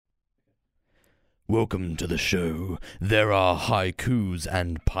Welcome to the show. There are haikus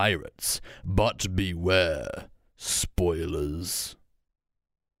and pirates, but beware, spoilers.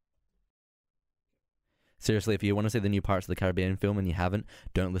 Seriously, if you want to see the new Pirates of the Caribbean film and you haven't,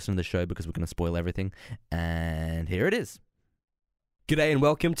 don't listen to the show because we're going to spoil everything. And here it is. G'day and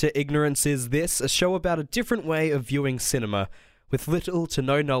welcome to Ignorance Is This, a show about a different way of viewing cinema, with little to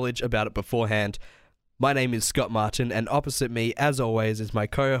no knowledge about it beforehand. My name is Scott Martin, and opposite me, as always, is my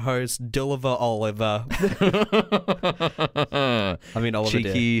co-host, Dulliver Oliver. Oliver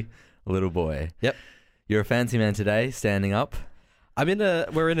Cheeky little boy. Yep. You're a fancy man today, standing up.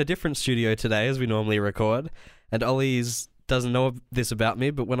 We're in a different studio today, as we normally record, and Ollie's doesn't know this about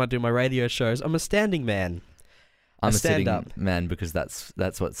me, but when I do my radio shows, I'm a standing man. I'm a stand sitting up man because that's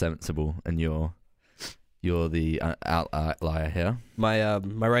what's sensible, and you're the outlier here. My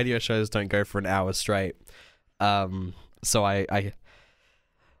radio shows don't go for an hour straight, so I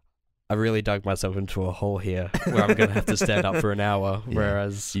really dug myself into a hole here where I'm gonna have to stand up for an hour. Yeah.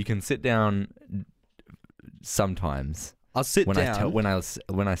 Whereas You can sit down sometimes. I'll sit down when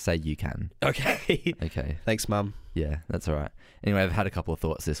I say you can. Okay. Okay. Thanks, Mum. Yeah, that's all right. Anyway, I've had a couple of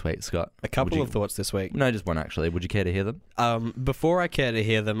thoughts this week, Scott. A couple of thoughts this week. No, just one actually. Would you care to hear them? Before I care to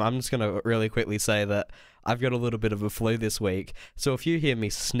hear them, I'm just gonna really quickly say that I've got a little bit of a flu this week. So if you hear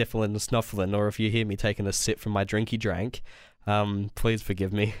me sniffling and snuffling, or if you hear me taking a sip from my drinky drank, please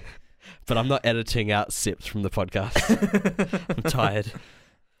forgive me. But I'm not editing out sips from the podcast. I'm tired.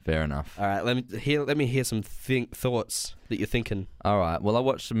 Fair enough. All right, let me hear some thoughts that you're thinking. All right. Well, I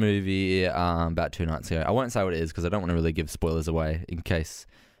watched a movie about 2 nights ago. I won't say what it is because I don't want to really give spoilers away in case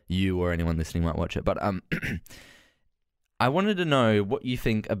you or anyone listening might watch it. But I wanted to know what you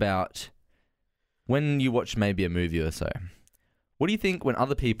think about when you watch maybe a movie or so. What do you think when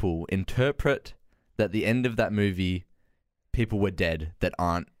other people interpret that the end of that movie, people were dead that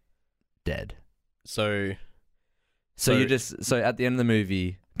aren't dead? So you just at the end of the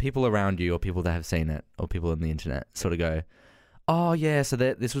movie, people around you or people that have seen it or people on the internet sort of go, oh yeah, so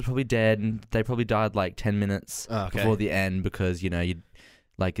this was probably dead and they probably died like 10 minutes before the end because, and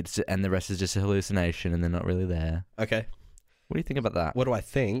the rest is just a hallucination and they're not really there. Okay. What do you think about that? What do I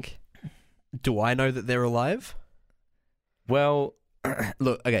think? Do I know that they're alive? Well,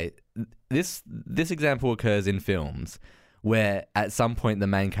 look, okay, this example occurs in films where at some point the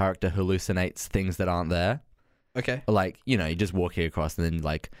main character hallucinates things that aren't there. Okay. Like, you just walking across and then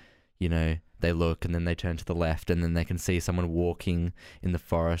they look and then they turn to the left and then they can see someone walking in the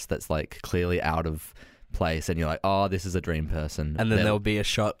forest that's like clearly out of place and you're like, oh, this is a dream person. And then there'll be a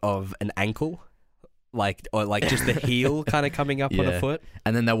shot of an ankle, or just the heel kind of coming up on a foot.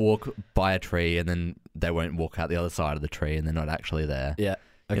 And then they'll walk by a tree and then they won't walk out the other side of the tree and they're not actually there. Yeah.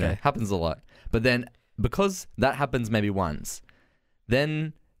 Okay. Happens a lot. But then because that happens maybe once,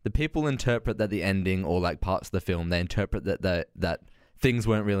 then the people interpret that the ending or like parts of the film, they interpret that things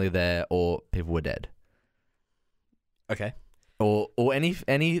weren't really there or people were dead. Okay. Or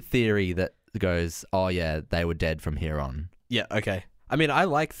any theory that goes, oh yeah, they were dead from here on. Yeah, okay. I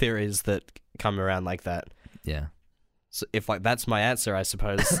like theories that come around like that. Yeah. So if that's my answer, I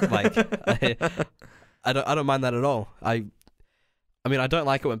suppose. I don't mind that at all. I don't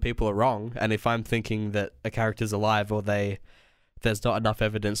like it when people are wrong, and if I'm thinking that a character's alive or there's not enough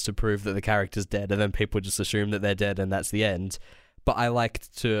evidence to prove that the character's dead, and then people just assume that they're dead and that's the end. But I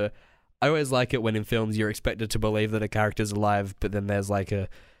always like it when in films you're expected to believe that a character's alive, but then there's like a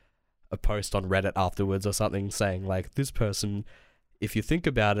post on Reddit afterwards or something saying like, this person, if you think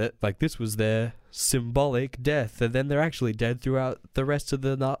about it, like this was their symbolic death, and then they're actually dead throughout the rest of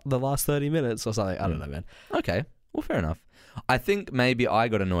the last 30 minutes or something. I don't know, man. Okay, well, fair enough. I think maybe I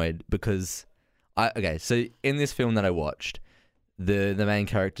got annoyed because so in this film that I watched, the main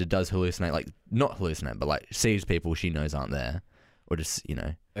character does hallucinate, like not hallucinate, but like sees people she knows aren't there, or just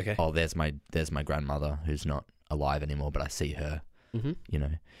Okay. Oh, there's my grandmother who's not alive anymore, but I see her. Mm-hmm.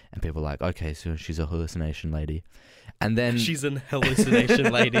 And people are like, okay, so she's a hallucination lady, and then She's an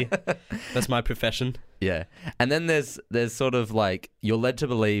hallucination lady. That's my profession. Yeah, and then there's sort of like you're led to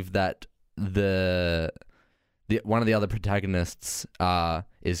believe that the one of the other protagonists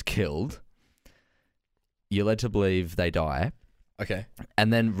is killed. You're led to believe they die. Okay.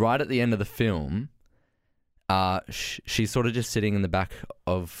 And then right at the end of the film, she's sort of just sitting in the back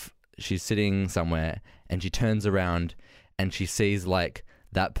of... She's sitting somewhere and she turns around and she sees like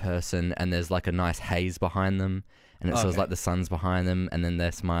that person and there's like a nice haze behind them and it says like the sun's behind them and then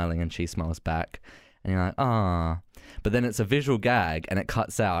they're smiling and she smiles back and you're like, ah. But then it's a visual gag and it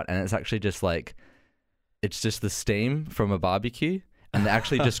cuts out and it's actually just like... It's just the steam from a barbecue and they're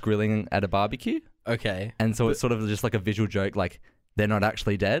actually just grilling at a barbecue. Okay. And so it's sort of just like a visual joke, like they're not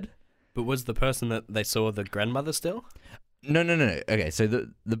actually dead. But was the person that they saw the grandmother still? No. Okay, so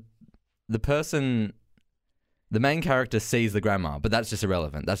the person, the main character sees the grandma, but that's just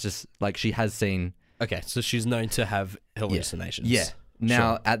irrelevant. That's just like she has seen. Okay, so she's known to have hallucinations. Yeah. Now,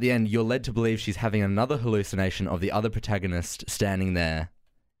 Sure. at the end, you're led to believe she's having another hallucination of the other protagonist standing there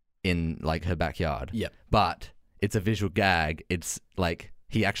in like her backyard. Yep. But it's a visual gag. It's like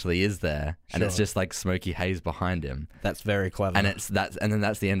he actually is there, and it's Sure. just like smoky haze behind him, That's very clever. and then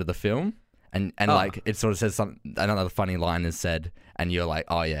that's the end of the film. And Oh. like it sort of says another funny line is said, and you're like,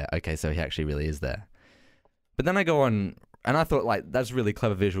 oh yeah, okay, so he actually really is there. But then I go on, and I thought like that's a really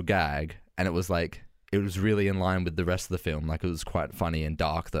clever visual gag, and it was really in line with the rest of the film. Like it was quite funny and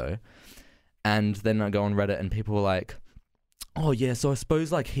dark though. And then I go on Reddit, and people were like, oh yeah, so I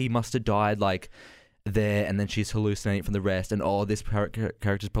suppose like he must have died like there, and then she's hallucinating from the rest, and oh this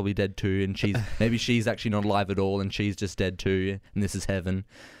character's probably dead too, and maybe she's actually not alive at all, and she's just dead too, and this is heaven.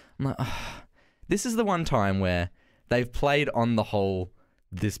 I'm like, this is the one time where they've played on the whole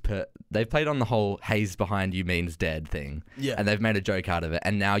haze behind you means dead thing, yeah. and they've made a joke out of it,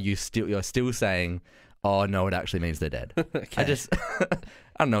 and now you're still saying, oh no, it actually means they're dead. Okay.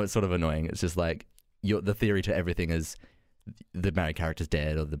 I don't know, it's sort of annoying. It's just like the theory to everything is the married character's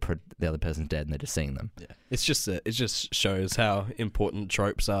dead or the other person's dead, and they're just seeing them. Yeah. It just shows how important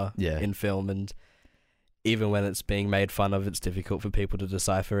tropes are Yeah. in film, and even when it's being made fun of, it's difficult for people to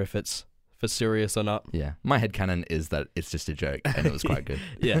decipher if it's for serious or not. Yeah, my headcanon is that it's just a joke, and it was quite good.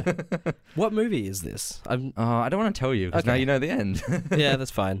 Yeah. What movie is this? I don't want to tell you because now Okay. you know the end. Yeah,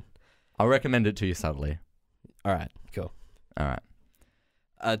 that's fine. I'll recommend it to you subtly. All right, cool. All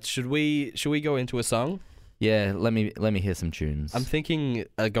right. Should we go into a song? Yeah, let me hear some tunes. I'm thinking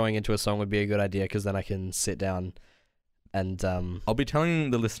going into a song would be a good idea because then I can sit down and I'll be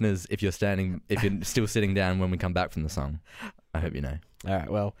telling the listeners if you're still sitting down when we come back from the song. I hope you know. all right,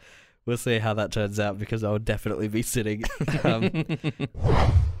 well, we'll see how that turns out because I'll definitely be sitting.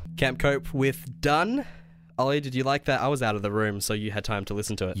 Camp Cope with Done. Ollie, did you like that? I was out of the room, so you had time to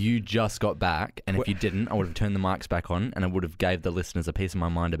listen to it. You just got back, and if you didn't, I would have turned the mics back on, and I would have gave the listeners a piece of my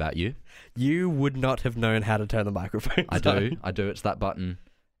mind about you. You would not have known how to turn the microphone. I do. It's that button,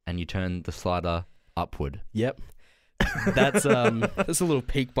 and you turn the slider upward. Yep. That's a little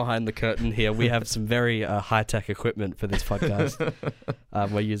peek behind the curtain here. We have some very high-tech equipment for this podcast.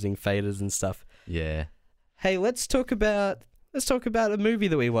 We're using faders and stuff. Yeah. Hey, let's talk about a movie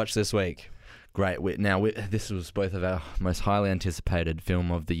that we watched this week. Great. This was both of our most highly anticipated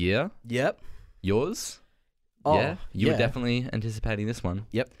film of the year. Yep. Yours? Oh, yeah. You yeah. were definitely anticipating this one.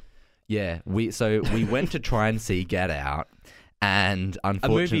 Yep. Yeah. We went to try and see Get Out, and A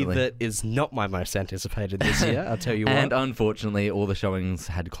unfortunately, movie that is not my most anticipated this year, I'll tell you what. and unfortunately, all the showings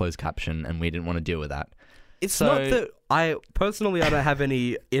had closed caption, and we didn't want to deal with that. It's so- not that I don't have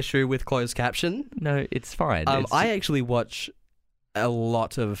any issue with closed caption. No, it's fine. I actually watch a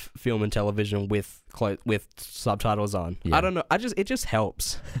lot of film and television with subtitles on. Yeah. I don't know. It just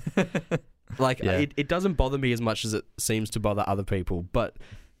helps. Like Yeah. it doesn't bother me as much as it seems to bother other people. But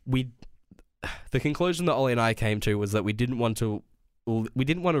the conclusion that Ollie and I came to was that we didn't want to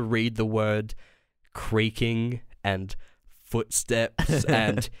read the word creaking and footsteps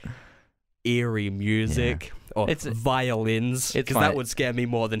and eerie music or It's- violins, it's because fine. that would scare me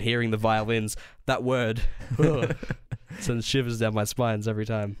more than hearing the violins. That word sends shivers down my spines every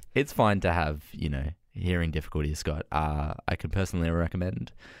time. It's fine to have, hearing difficulties, Scott. I can personally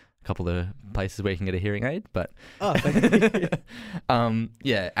recommend a couple of places where you can get a hearing aid, but Oh, thank you.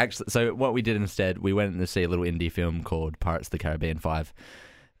 yeah, actually, so what we did instead, we went to see a little indie film called Pirates of the Caribbean 5,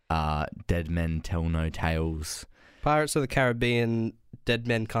 Dead Men Tell No Tales. Pirates of the Caribbean, Dead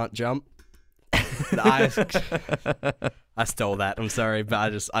Men Can't Jump. I stole that. I'm sorry,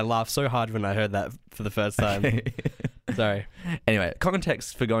 but I laughed so hard when I heard that for the first time. Sorry. Anyway,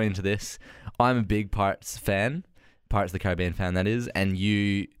 context for going into this, I'm a big Pirates of the Caribbean fan, that is, and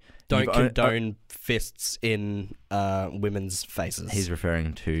you... Don't you've condone fists in women's faces. He's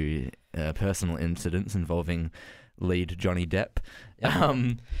referring to personal incidents involving lead Johnny Depp.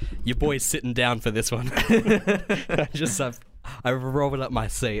 Your boy's sitting down for this one. I rolled up my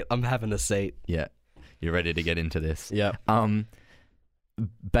seat. I'm having a seat. Yeah, you're ready to get into this. Yeah.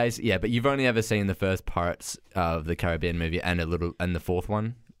 But you've only ever seen the first Pirates of the Caribbean movie and the fourth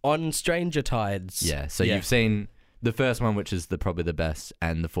one. On Stranger Tides. Yeah, so you've seen the first one, which is probably the best,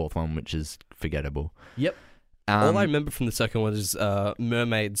 and the fourth one, which is forgettable. Yep. All I remember from the second one is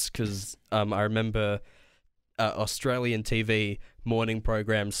mermaids, because I remember Australian TV morning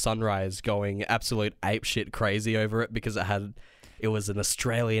program Sunrise going absolute apeshit crazy over it because it was an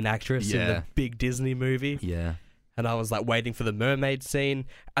Australian actress in the big Disney movie. Yeah. and I was like waiting for the mermaid scene,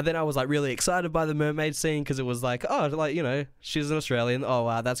 and then I was like really excited by the mermaid scene because it was like, oh, like, you know, she's an Australian. Oh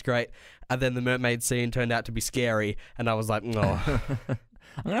wow, that's great. And then the mermaid scene turned out to be scary, and I was like, oh.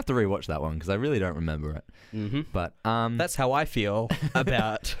 I'm gonna have to rewatch that one because I really don't remember it. Mm-hmm. But That's how I feel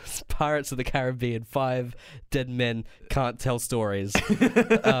about Pirates of the Caribbean 5 Dead Men Can't Tell Stories.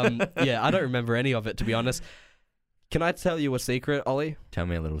 Yeah, I don't remember any of it, to be honest. Can I tell you a secret, Ollie, tell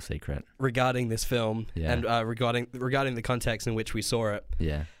me a little secret. regarding this film Yeah. and regarding the context in which we saw it?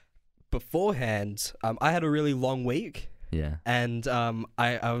 Yeah, Beforehand, I had a really long week, yeah. and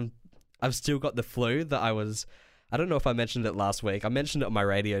I've still got the flu that I don't know if I mentioned it last week. I mentioned it on my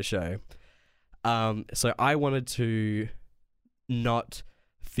radio show. So I wanted to not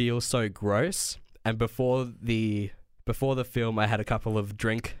feel so gross, and before the film, I had a couple of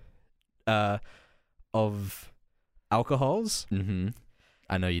drink of alcohols, Mm-hmm.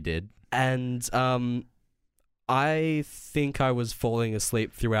 I know you did. and I think I was falling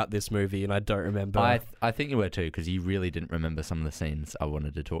asleep throughout this movie, and I don't remember. I think you were too because you really didn't remember some of the scenes I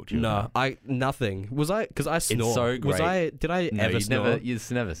wanted to talk to you No, about. nothing. Was I? Because I snored. so Was great. Did I No, ever snore?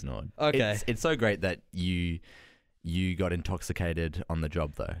 you've never snored. Okay. It's so great that you got intoxicated on the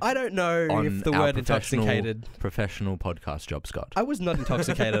job though. I don't know On if the our word intoxicated. Professional podcast job, Scott. I was not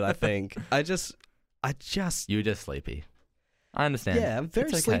intoxicated. I think. I just. You were just sleepy. I understand. Yeah, I'm a very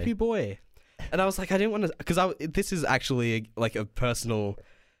It's okay. sleepy boy. And I was like, I didn't want to, because this is actually like a personal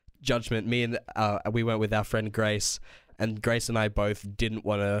judgment. Me and we went with our friend Grace, and Grace and I both didn't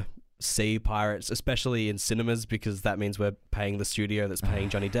want to see Pirates, especially in cinemas, because that means we're paying the studio that's paying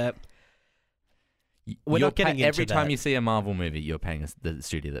Johnny Depp. We're You're not getting into every time that. you see a Marvel movie, you're paying the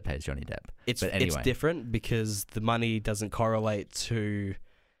studio that pays Johnny Depp. It's But anyway. it's different because the money doesn't correlate to.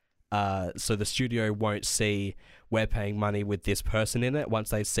 So the studio won't see we're paying money with this person in it. Once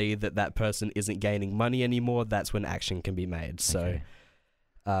they see that person isn't gaining money anymore, that's when action can be made. So,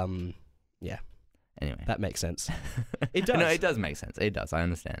 Okay. yeah, Anyway, that makes sense. It does. No, it does make sense. It does. I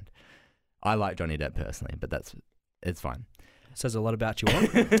understand. I like Johnny Depp personally, but it's fine. Says a lot about you. Ollie.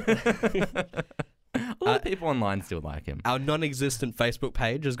 A lot of people online still like him. Our non-existent Facebook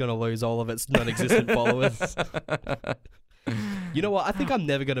page is going to lose all of its non-existent followers. You know what? I think I'm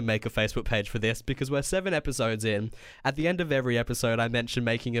never going to make a Facebook page for this because we're 7 episodes in. At the end of every episode, I mention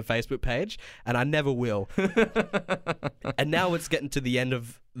making a Facebook page, and I never will. And now it's getting to the end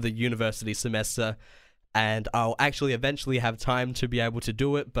of the university semester, and I'll actually eventually have time to be able to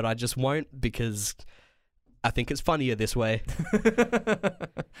do it, but I just won't because I think it's funnier this way.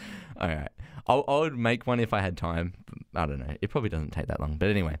 All right. I would make one if I had time. I don't know. It probably doesn't take that long. But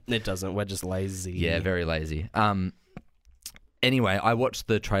anyway. It doesn't. We're just lazy. Yeah, very lazy. Anyway, I watched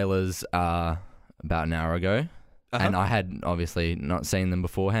the trailers about an hour ago. Uh-huh. And I had obviously not seen them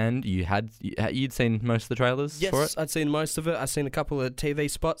beforehand. You'd seen most of the trailers for it? Yes, I'd seen most of it. I'd seen a couple of TV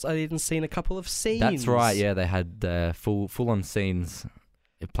spots. I'd even seen a couple of scenes. That's right. Yeah, they had full-on scenes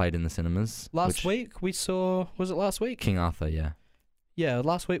played in the cinemas. Last week we saw... Was it last week? King Arthur, yeah. Yeah,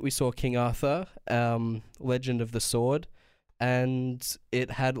 last week we saw King Arthur, Legend of the Sword, and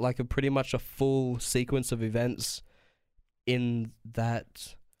it had like pretty much a full sequence of events in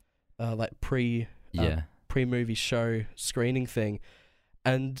that like pre-movie show screening thing.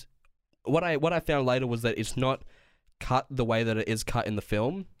 And what I found later was that it's not cut the way that it is cut in the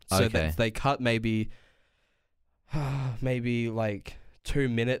film. So that they cut maybe like 2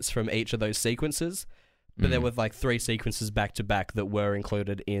 minutes from each of those sequences. But there were like 3 sequences back to back that were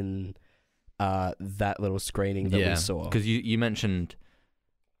included in that little screening that we saw. Because you mentioned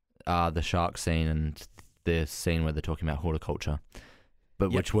the shark scene and the scene where they're talking about horticulture,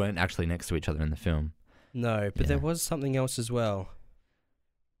 but which weren't actually next to each other in the film. No, but there was something else as well.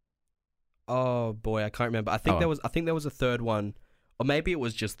 Oh boy, I can't remember. I think there was a third one, or maybe it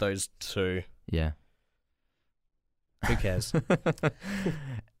was just those 2. Yeah. Who cares?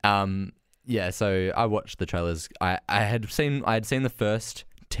 Yeah, so I watched the trailers. I had seen the first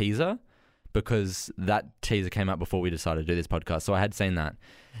teaser because that teaser came out before we decided to do this podcast. So I had seen that.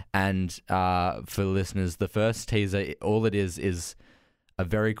 And for listeners, the first teaser, all it is a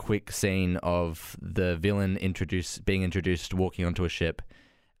very quick scene of the villain being introduced, walking onto a ship,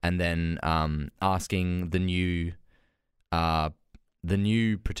 and then asking the new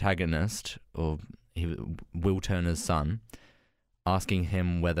protagonist, or Will Turner's son, asking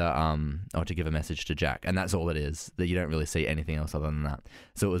him whether or to give a message to Jack, and that's all it is. That you don't really see anything else other than that.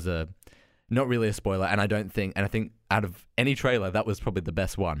 So it was not really a spoiler, and I think out of any trailer that was probably the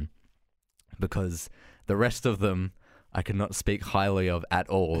best one, because the rest of them I could not speak highly of at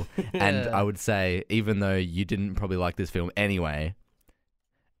all. And I would say, even though you didn't probably like this film anyway,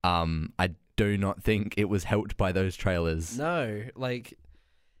 I do not think it was helped by those trailers. No, like,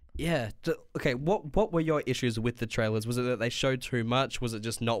 yeah. Okay, what were your issues with the trailers? Was it that they showed too much? Was it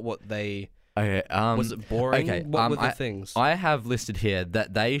just not what they? Okay, Was it boring? okay, What were the things? I have listed here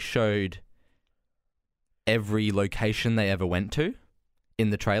that they showed every location they ever went to in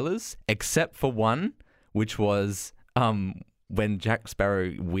the trailers, except for one, which was when Jack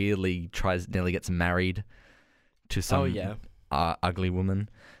Sparrow weirdly nearly gets married to some ugly woman.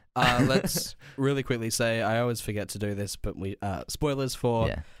 Let's really quickly say, I always forget to do this, but we spoilers for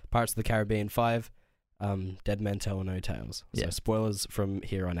Pirates of the Caribbean 5. Dead Men Tell No Tales. So spoilers from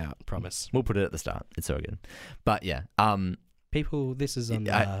here on out, promise. We'll put it at the start. It's all good. But yeah, people, this is on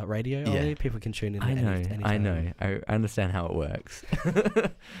radio. Yeah. Ollie. People can tune in. I know. anytime. I understand how it works.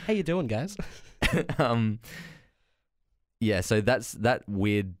 How you doing, guys? Yeah. So that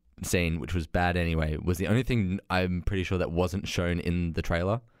weird scene, which was bad anyway, was the only thing I'm pretty sure that wasn't shown in the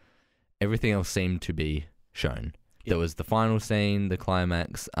trailer. Everything else seemed to be shown. Yep. There was the final scene, the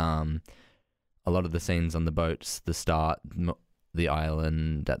climax, a lot of the scenes on the boats, the start, the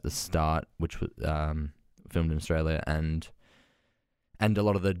island at the start, which was filmed in Australia, and a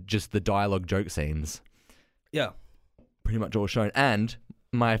lot of the dialogue joke scenes. Yeah. Pretty much all shown. And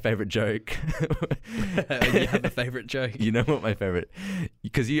my favourite joke. You have a favourite joke? You know what my favourite...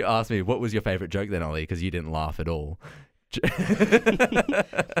 Because you asked me, what was your favourite joke then, Ollie? Because you didn't laugh at all.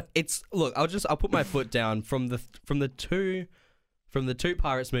 Look, I'll put my foot down from the two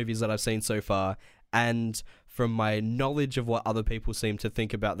Pirates movies that I've seen so far, and from my knowledge of what other people seem to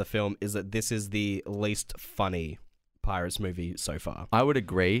think about the film, is that this is the least funny Pirates movie so far. I would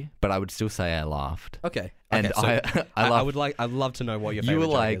agree, but I would still say I laughed. Okay. And so I'd love to know what your favorite joke is. You were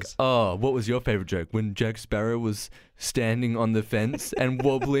joke like, is. oh, what was your favorite joke? When Jack Sparrow was standing on the fence and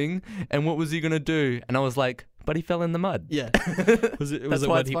wobbling, and what was he going to do? And I was like, but he fell in the mud. Yeah. That's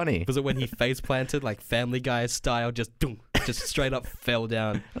why it's funny. Was it when he face planted, like Family Guy style, just straight up fell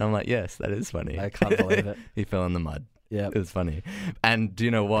down? And I'm like, yes, that is funny. I can't believe it. He fell in the mud. Yeah. It was funny. And do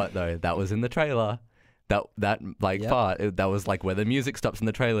you know what, though? That was in the trailer. That part, that was like where the music stops in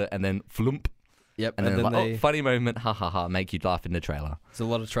the trailer and then flump. Yep. And then like, funny moment, ha ha ha, make you laugh in the trailer. There's a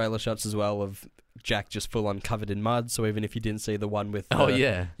lot of trailer shots as well of Jack just full on covered in mud. So even if you didn't see the one with,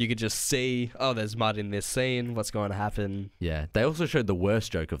 you could just see, there's mud in this scene. What's going to happen? Yeah. They also showed the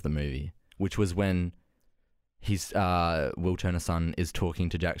worst joke of the movie, which was when Will Turner's son is talking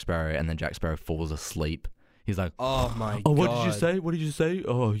to Jack Sparrow, and then Jack Sparrow falls asleep. He's like, oh my god. Oh, what did you say? What did you say?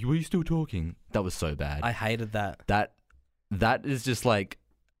 Oh, were you still talking? That was so bad. I hated that. That is just like,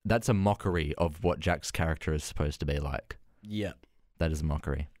 that's a mockery of what Jack's character is supposed to be like. Yeah. That is a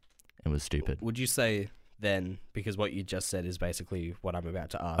mockery. It was stupid. Would you say then, because what you just said is basically what I'm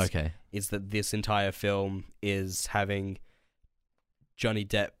about to ask, is that this entire film is having Johnny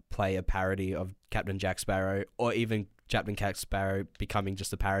Depp play a parody of Captain Jack Sparrow, or even Captain Jack Sparrow becoming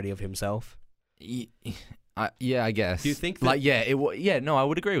just a parody of himself? Yeah, I guess. Do you think that... no, I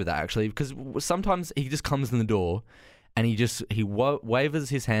would agree with that, actually, because sometimes he just comes in the door and he wavers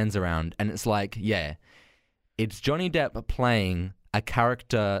his hands around, and it's like, it's Johnny Depp playing a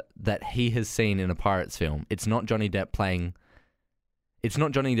character that he has seen in a Pirates film. It's not Johnny Depp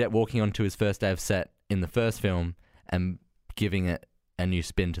walking onto his first day of set in the first film and giving it a new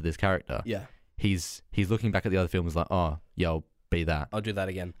spin to this character. Yeah. He's looking back at the other films like, oh, yeah, I'll be that. I'll do that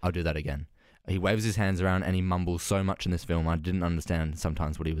again. He waves his hands around and he mumbles so much in this film, I didn't understand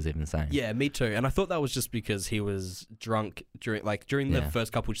sometimes what he was even saying. Yeah, me too. And I thought that was just because he was drunk during the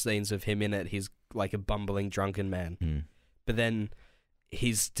first couple scenes of him in it. He's like a bumbling drunken man. Mm. But then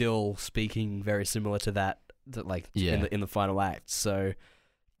he's still speaking very similar to that in the final act. So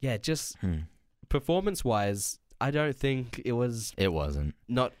yeah, just performance-wise, I don't think it was... It wasn't.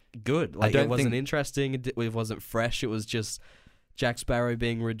 Not good. It wasn't interesting. It wasn't fresh. It was just Jack Sparrow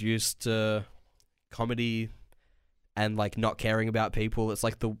being reduced to comedy and like not caring about people. It's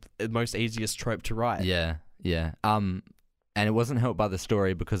like the most easiest trope to write. Yeah. And it wasn't helped by the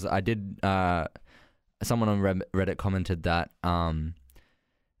story, because I did... someone on Reddit commented that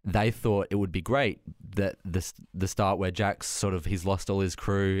they thought it would be great that the start where Jack's he's lost all his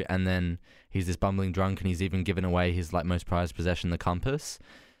crew, and then he's this bumbling drunk, and he's even given away his like most prized possession, the compass,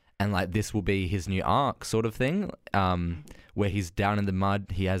 and like this will be his new arc sort of thing, where he's down in the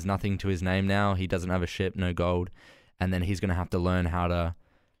mud, he has nothing to his name now, he doesn't have a ship, no gold, and then he's gonna have to learn how to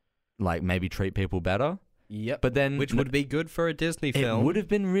like maybe treat people better. Yep. But then, which would be good for a Disney film. It would have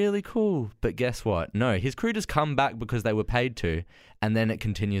been really cool. But guess what? No, his crew just come back because they were paid to, and then it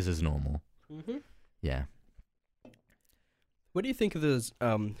continues as normal. Mm-hmm. Yeah. What do you think of the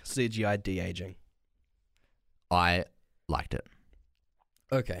CGI de-aging? I liked it.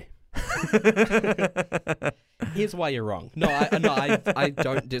 Okay. Here's why you're wrong. I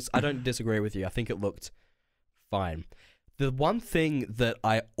don't disagree with you. I think it looked fine. The one thing that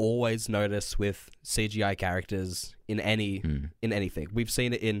I always notice with CGI characters in anything, we've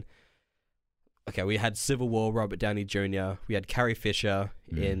seen it in. Okay, we had Civil War, Robert Downey Jr. We had Carrie Fisher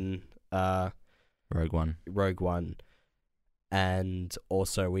in Rogue One, and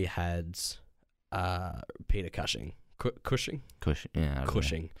also we had Peter Cushing. Cushing. Yeah.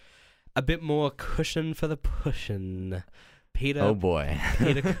 Cushing. A bit more cushion for the pushing. Peter. Oh boy.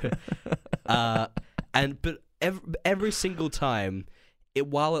 Peter. But every single time,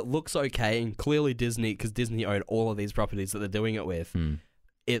 while it looks okay, and clearly Disney, because Disney own all of these properties that they're doing it with,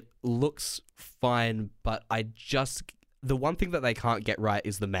 it looks fine. But the one thing that they can't get right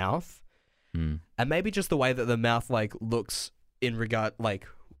is the mouth, and maybe just the way that the mouth like looks in regard like.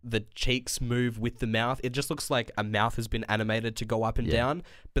 The cheeks move with the mouth. It just looks like a mouth has been animated to go up and down,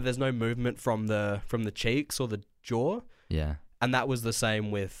 but there's no movement from the cheeks or the jaw. Yeah. And that was the same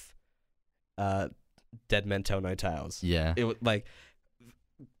with Dead Men Tell No Tales. Yeah. It was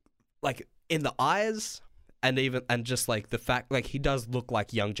like in the eyes and just like the fact like he does look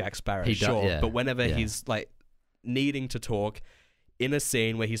like young Jack Sparrow, but whenever he's like needing to talk in a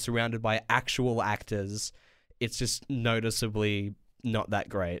scene where he's surrounded by actual actors, it's just noticeably not that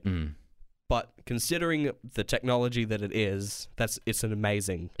great. But considering the technology that it is, it's an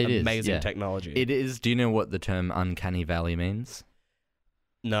amazing technology. It is. Do you know what the term uncanny valley means?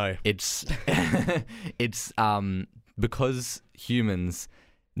 No. It's because humans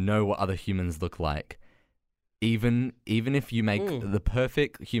know what other humans look like. Even if you make the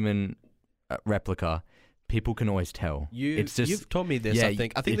perfect human replica, people can always tell. You've told me this, I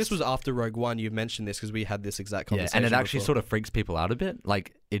think. I think this was after Rogue One. You mentioned this because we had this exact conversation. Yeah, and it actually before. sort of freaks people out a bit.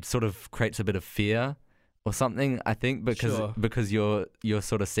 Like, it sort of creates a bit of fear or something, I think, because you're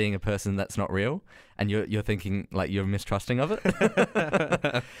sort of seeing a person that's not real, and you're thinking, like, you're mistrusting of it.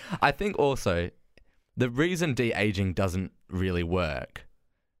 I think also, the reason de-aging doesn't really work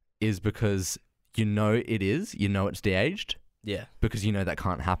is because you know it's de-aged. Yeah. Because you know that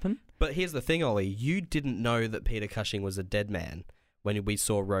can't happen. But here's the thing, Ollie. You didn't know that Peter Cushing was a dead man when we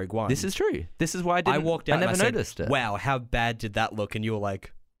saw Rogue One. This is true. This is why I walked out. I never and I noticed said, it. Wow, how bad did that look? And you were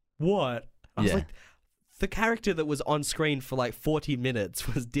like, "What?" I was like, the character that was on screen for like 40 minutes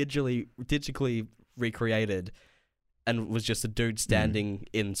was digitally recreated, and was just a dude standing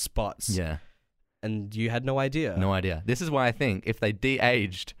in spots. Yeah. And you had no idea. No idea. This is why I think if they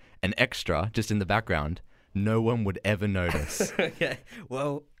de-aged an extra just in the background, no one would ever notice. Okay,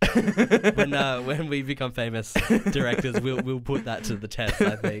 well, when we become famous directors, we'll put that to the test.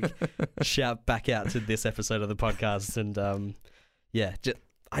 I think. Shout back out to this episode of the podcast, and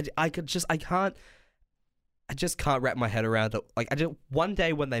I just can't wrap my head around it. Like, one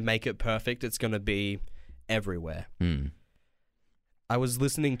day when they make it perfect, it's gonna be everywhere. I was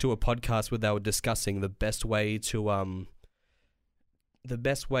listening to a podcast where they were discussing the best way to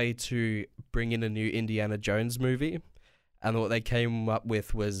bring in a new Indiana Jones movie, and what they came up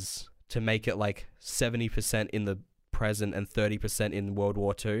with was to make it like 70% in the present and 30% in World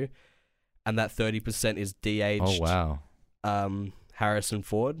War II, and that 30% is de-aged. Oh wow. Harrison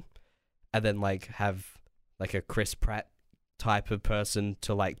Ford, and then like have like a Chris Pratt type of person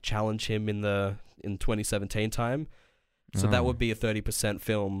to like challenge him in 2017 time. So that would be a 30%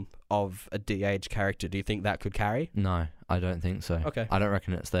 film of a de-aged character. Do you think that could carry? No, I don't think so. Okay. I don't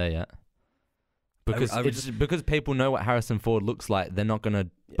reckon it's there yet. Because because people know what Harrison Ford looks like, they're not going to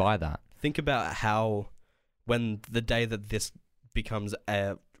buy that. Think about how when the day that this becomes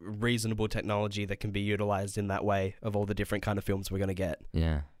a reasonable technology that can be utilized in that way of all the different kind of films we're going to get.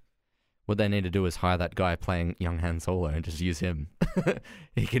 Yeah. What they need to do is hire that guy playing young Han Solo and just use him.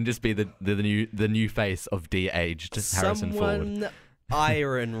 He can just be the new face of de-aged Harrison Ford.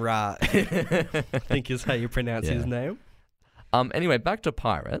 Iron Ra, I think is how you pronounce his name. Anyway, back to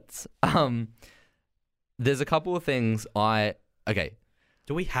Pirates. There's a couple of things okay.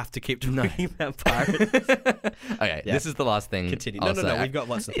 Do we have to keep talking about Pirates? Okay, this is the last thing. Continue. No, we've got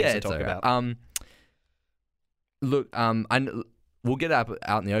lots of things to talk about. Look, we'll get out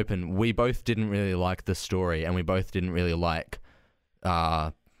in the open. We both didn't really like the story, and we both didn't really like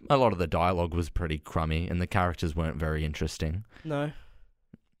a lot of the dialogue was pretty crummy, and the characters weren't very interesting. No.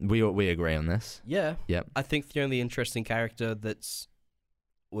 We agree on this. Yeah. Yep. I think the only interesting character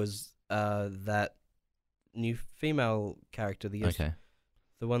was that new female character, the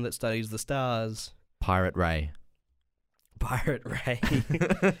one that studies the stars. Pirate Ray.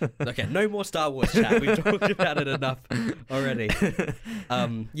 Okay, no more Star Wars chat. We've talked about it enough already.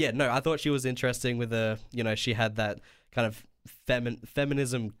 I thought she was interesting with she had that kind of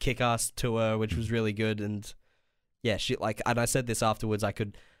feminism kick-ass tour, which was really good. And yeah, and I said this afterwards, I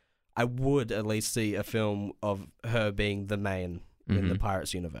would at least see a film of her being the main in the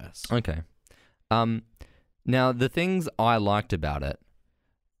Pirates universe. Okay. Now the things I liked about it,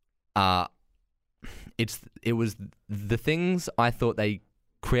 it was the things I thought they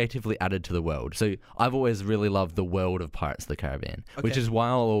creatively added to the world. So I've always really loved the world of Pirates of the Caribbean, which is why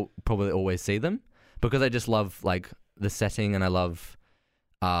I'll probably always see them, because I just love like the setting and I love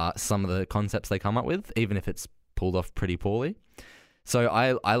some of the concepts they come up with, even if it's pulled off pretty poorly. So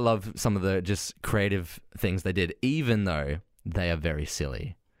I love some of the just creative things they did, even though they are very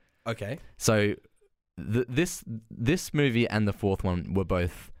silly. Okay. So this movie and the fourth one were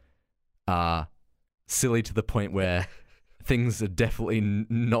both silly to the point where things are definitely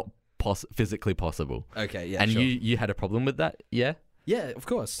not physically possible. Okay, yeah, and sure. you had a problem with that, yeah? Yeah, of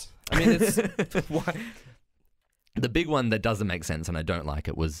course. I mean, it's why. The big one that doesn't make sense and I don't like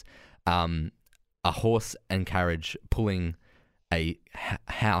it was a horse and carriage pulling a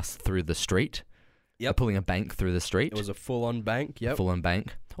house through the street. Yep. Pulling a bank through the street. It was a full-on bank, yep. Full-on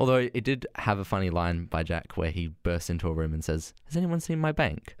bank. Although it did have a funny line by Jack where he bursts into a room and says, "Has anyone seen my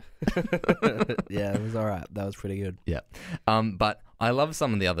bank?" Yeah, it was all right. That was pretty good. Yeah. But I love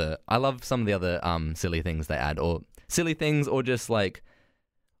some of the other silly things they add, or silly things, or just like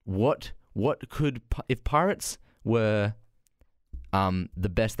what could, if pirates were the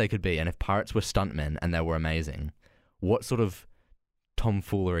best they could be, and if pirates were stuntmen and they were amazing, what sort of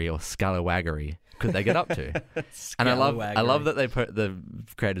tomfoolery or scallywaggery could they get up to? And I love that the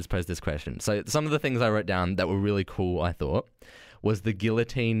creators posed this question. So some of the things I wrote down that were really cool, I thought, was the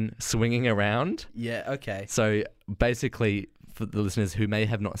guillotine swinging around. Yeah, okay. So basically, for the listeners who may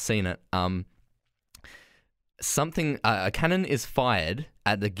have not seen it, a cannon is fired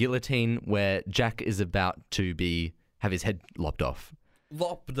at the guillotine where Jack is about to have his head lopped off.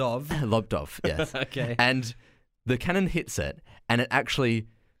 Lopped off? Lopped off, yes. Okay. And the cannon hits it, and it actually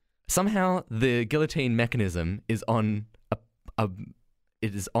somehow the guillotine mechanism is on a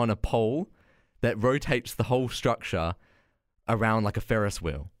pole that rotates the whole structure around like a Ferris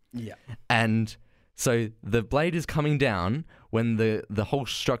wheel. Yeah. And so the blade is coming down when the whole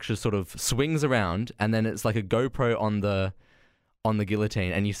structure sort of swings around, and then it's like a GoPro on the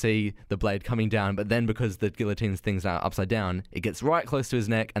guillotine, and you see the blade coming down, but then because the guillotine's things are upside down, it gets right close to his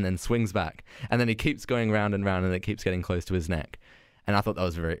neck and then swings back. And then he keeps going round and round and it keeps getting close to his neck. And I thought that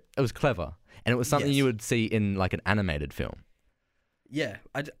was it was clever. And it was something you would see in like an animated film. Yeah,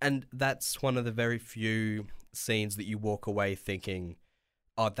 and that's one of the very few scenes that you walk away thinking,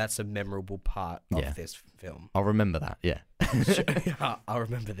 oh, that's a memorable part of this film. I'll remember that, yeah. I'll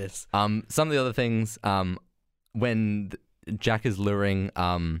remember this. Some of the other things, when Jack is luring,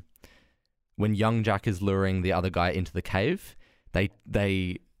 when young Jack is luring the other guy into the cave, they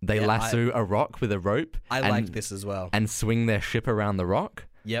lasso a rock with a rope. I liked this as well. And swing their ship around the rock.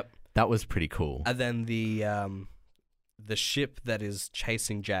 Yep. That was pretty cool. And then the ship that is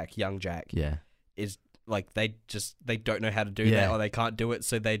chasing Jack, young Jack, is like they don't know how to do that, or they can't do it,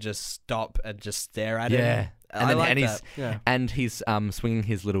 so they just stop and just stare at him. Yeah. And and he's swinging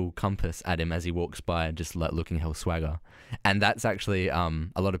his little compass at him as he walks by, just like looking hell swagger. And that's actually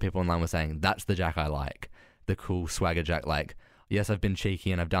a lot of people online were saying that's the Jack I like, the cool swagger Jack. Like, yes, I've been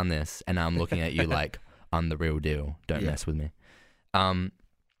cheeky and I've done this, and now I'm looking at you like I'm the real deal. Don't mess with me.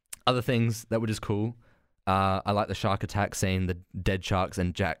 Other things that were just cool. I like the shark attack scene, the dead sharks,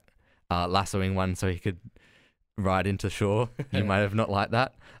 and Jack lassoing one so he could ride into shore. You might have not liked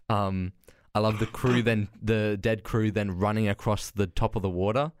that. I love the crew, the dead crew then running across the top of the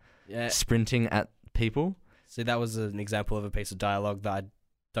water, sprinting at people. See, that was an example of a piece of dialogue that I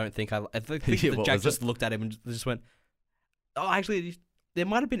don't think I think that Jack just looked at him and just went, oh, actually, there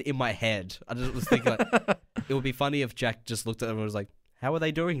might have been in my head. I just was thinking, like, it would be funny if Jack just looked at him and was like, how are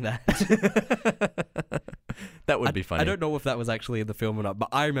they doing that? That would be funny. I don't know if that was actually in the film or not, but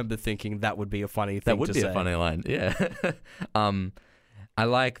I remember thinking that would be a funny thing to say. That would be a funny line, yeah. I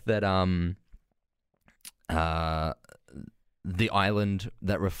like that the island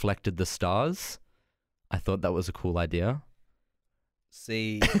that reflected the stars. I thought that was a cool idea.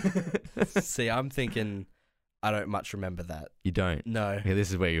 See, I'm thinking I don't much remember that. You don't? No. Okay,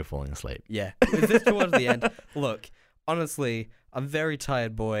 this is where you're falling asleep. Yeah. Is this towards the end? Look, honestly, I'm very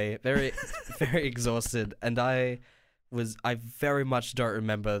tired, boy. Very, very exhausted, and I very much don't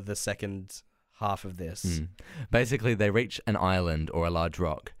remember the second half of this. Basically, they reach an island or a large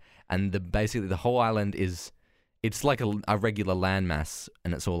rock, and basically the whole island it's like a regular landmass,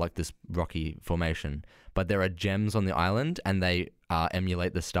 and it's all like this rocky formation. But there are gems on the island, and they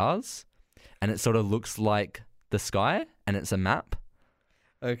emulate the stars, and it sort of looks like the sky. and it's a map.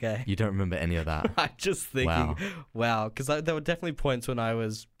 Okay. You don't remember any of that. I'm just thinking, wow, because there were definitely points when I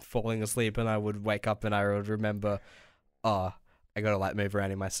was falling asleep and I would wake up and I would remember, oh, I gotta like move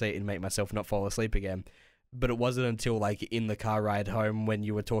around in my seat and make myself not fall asleep again. But it wasn't until like in the car ride home when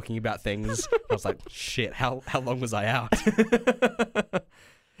you were talking about things, I was like, shit, how long was I out?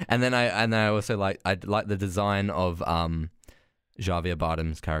 And then I also I like the design of Javier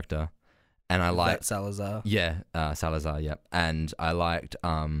Bardem's character. And I liked Salazar. Yeah, Salazar, yeah. And I liked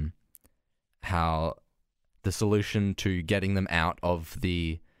how the solution to getting them out of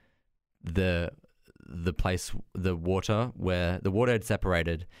the place, the water, where the water had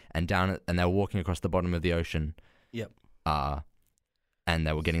separated and they were walking across the bottom of the ocean. Yep. And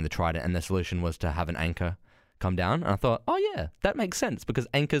they were getting the trident, and the solution was to have an anchor come down. And I thought, oh yeah, that makes sense because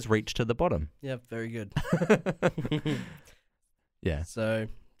anchors reach to the bottom. Yeah, very good. Yeah. So,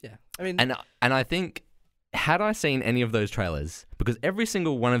 yeah. I mean... And I think, had I seen any of those trailers, because every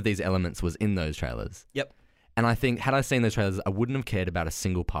single one of these elements was in those trailers. Yep. And I think, had I seen those trailers, I wouldn't have cared about a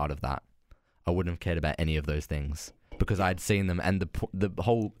single part of that. I wouldn't have cared about any of those things because I'd seen them. And the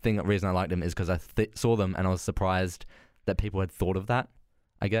whole reason I liked them is because I saw them and I was surprised that people had thought of that,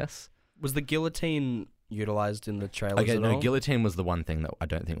 I guess. Was the guillotine utilized in the trailers Okay, at no, all? guillotine was the one thing that I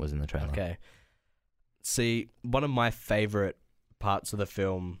don't think was in the trailer. Okay. See, one of my favorite parts of the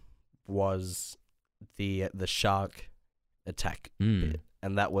film was the shark attack bit,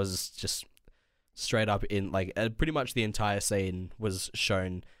 and that was just straight up in pretty much the entire scene was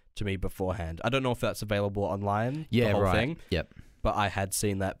shown to me beforehand. I don't know if that's available online. Yeah, the whole right. thing, Yep. but I had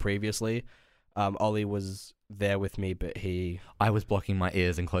seen that previously. Ollie was there with me, but I was blocking my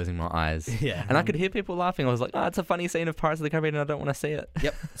ears and closing my eyes. yeah, And I could hear people laughing. I was like, oh, it's a funny scene of Pirates of the Caribbean and I don't want to see it.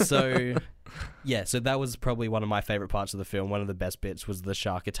 Yep. So, yeah, so that was probably one of my favorite parts of the film. One of the best bits was the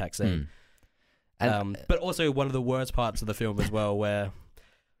shark attack scene. But also one of the worst parts of the film as well, where,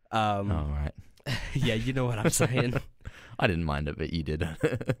 oh, right. yeah, you know what I'm saying. I didn't mind it, but you did.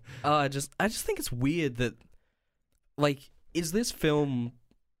 I just think it's weird that, is this film?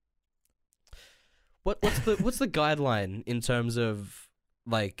 What's the guideline in terms of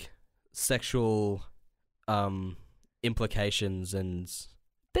sexual implications and?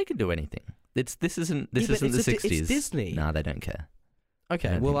 They could do anything. This isn't the it's 60s. It's Disney. Nah, they don't care.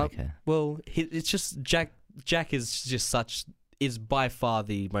 Okay, Care. It's just Jack is by far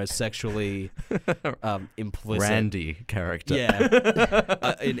the most sexually implicit Randy character.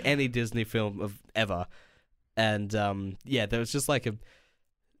 Yeah, in any Disney film of ever. And there was just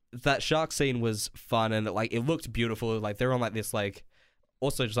that shark scene was fun and it looked beautiful. They're on this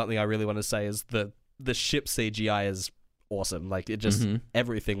also something I really want to say is the ship CGI is awesome. It just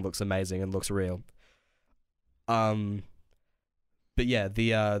everything looks amazing and looks real. But yeah,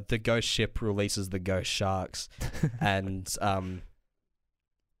 the ghost ship releases the ghost sharks, and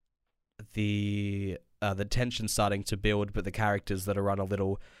the tension's starting to build. But the characters that are on a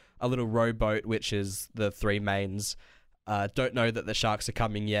little rowboat, which is the three mains, don't know that the sharks are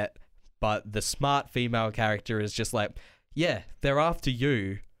coming yet. But the smart female character is just yeah, they're after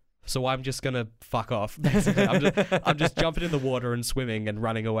you, so I'm just gonna fuck off. Basically, I'm just jumping in the water and swimming and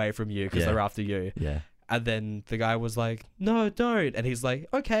running away from you because they're after you. Yeah. And then the guy was like, no, don't. And he's like,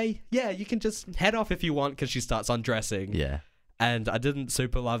 okay, yeah, you can just head off if you want, because she starts undressing. Yeah. And I didn't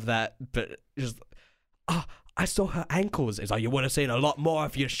super love that, but just, I saw her ankles. It's like, you would have seen a lot more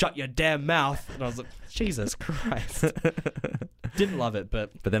if you shut your damn mouth. And I was like, Jesus Christ. Didn't love it,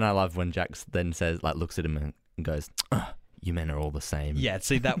 but then I love when Jax then says, looks at him and goes, you men are all the same. yeah,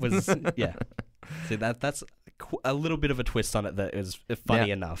 see, that was, yeah. See, that's a little bit of a twist on it that is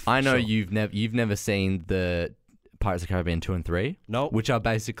funny enough. I know sure. you've never seen the Pirates of the Caribbean 2 and 3. No. Which are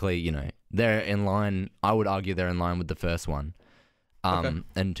basically, they're in line. I would argue they're in line with the first one. Okay.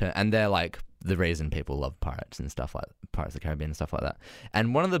 And they're the reason people love pirates and stuff like Pirates of the Caribbean and stuff like that.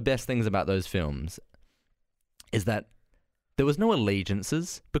 And one of the best things about those films is that there was no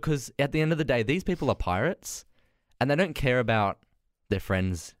allegiances, because at the end of the day, these people are pirates and they don't care about their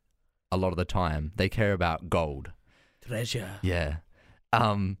friends a lot of the time. They care about gold. Treasure. Yeah.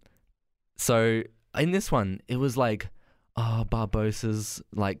 So in this one, it was Barbossa's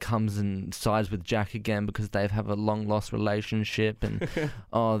comes and sides with Jack again because they have a long lost relationship, and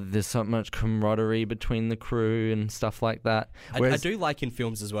there's so much camaraderie between the crew and stuff like that. I do like in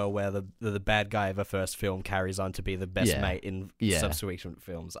films as well where the bad guy of a first film carries on to be the best mate in subsequent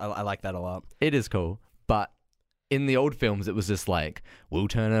films. I like that a lot. It is cool, but in the old films, it was just Will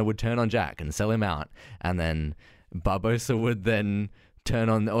Turner would turn on Jack and sell him out, and then Barbossa would then turn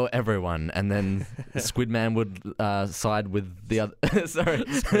on everyone, and then Squidman would side with the other. Sorry,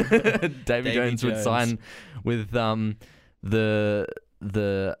 Davy Jones would sign with the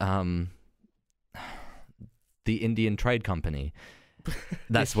Indian Trade Company.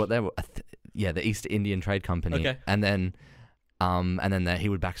 That's what they were. Yeah, the East Indian Trade Company. Okay. And then he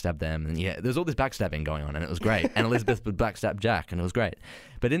would backstab them, and there's all this backstabbing going on, and it was great. And Elizabeth would backstab Jack, and it was great.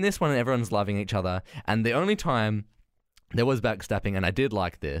 But in this one, everyone's loving each other, and the only time there was backstabbing, and I did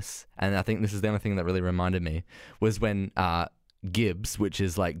like this, and I think this is the only thing that really reminded me, was when Gibbs, which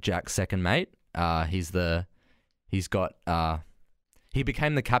is like Jack's second mate, he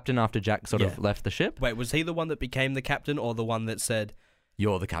became the captain after Jack sort of left the ship. Wait, was he the one that became the captain, or the one that said,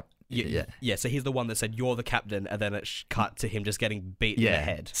 "You're the captain"? Yeah, so he's the one that said, "You're the captain," and then it cut to him just getting beat in the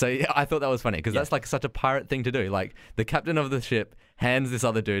head. So I thought that was funny, because that's like such a pirate thing to do. Like, the captain of the ship hands this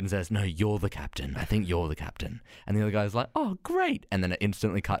other dude and says, "No, you're the captain. I think you're the captain." And the other guy's like, "Oh, great." And then it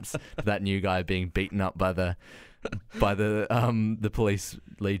instantly cuts to that new guy being beaten up by the police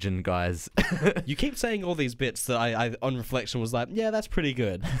legion guys. You keep saying all these bits that I on reflection was like, yeah, that's pretty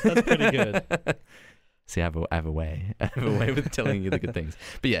good. That's pretty good. See, I have a way with telling you the good things.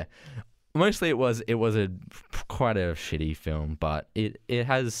 But yeah, mostly it was quite a shitty film, but it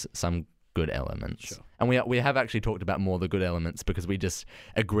has some good elements. Sure. And we have actually talked about more of the good elements, because we just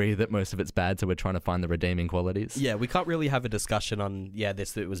agree that most of it's bad, so we're trying to find the redeeming qualities. Yeah, we can't really have a discussion on,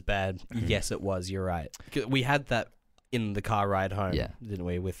 it was bad. Mm-hmm. Yes, it was. You're right. We had that in the car ride home, Yeah. didn't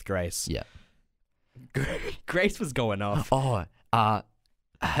we, with Grace? Yeah. Grace was going off. Oh,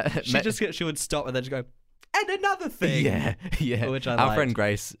 She would stop and then just go, and another thing. Yeah. Which I Our liked. friend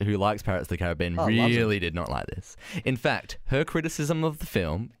Grace, who likes Pirates of the Caribbean, Oh, loves really did not like this. In fact, her criticism of the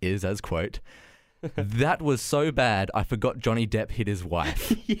film is, as quote, "That was so bad, I forgot Johnny Depp hit his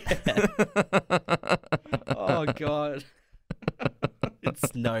wife." Yeah. Oh, God.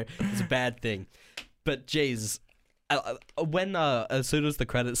 It's a bad thing. But, geez, when as soon as the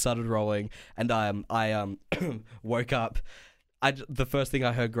credits started rolling and I woke up, the first thing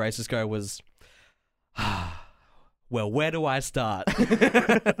I heard Grace just go was, well, where do I start?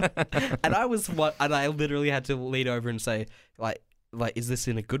 And I literally had to lean over and say, like, is this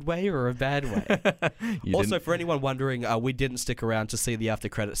in a good way or a bad way? Also, for anyone wondering, we didn't stick around to see the after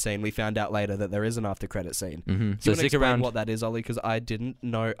credit scene. We found out later that there is an after credit scene. Mm-hmm. So stick explain around. what that is, Ollie, because I didn't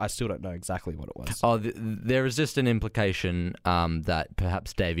know. I still don't know exactly what it was. Oh, there is just an implication that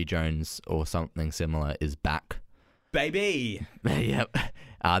perhaps Davy Jones or something similar is back. Baby! Yep.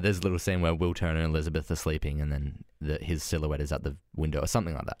 There's a little scene where Will Turner and Elizabeth are sleeping, and then his silhouette is at the window or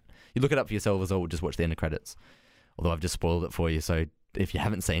something like that. You look it up for yourselves, or just watch the end of credits. Although I've just spoiled it for you, so if you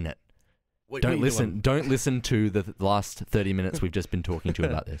haven't seen it, don't listen. Don't listen to the last 30 minutes we've just been talking to you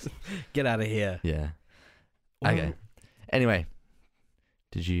about this. Get out of here. Yeah. Well, Okay. Anyway,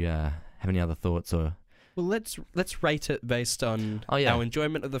 did you have any other thoughts or? Well, let's rate it based on our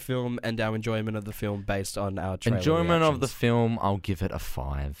enjoyment of the film and our enjoyment of the film based on our trailer Enjoyment of the reactions. film, I'll give it a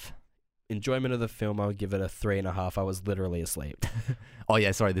 5. Enjoyment of the film, I would give it a 3.5. I was literally asleep. Oh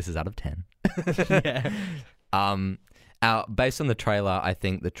yeah, sorry, this is out of 10. Yeah. Based on the trailer, I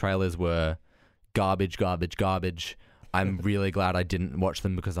think the trailers were garbage. I'm really glad I didn't watch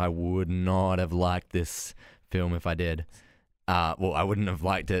them, because I would not have liked this film if I did. Well, I wouldn't have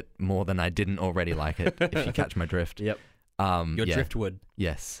liked it more than I didn't already like it, if you catch my drift. Yep. Your driftwood.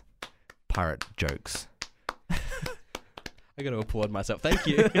 Yes. Pirate jokes. I got to applaud myself. Thank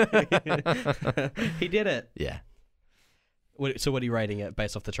you. He did it. Yeah. So what are you rating it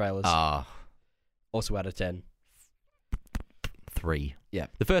based off the trailers? Also out of 10. 3. Yeah.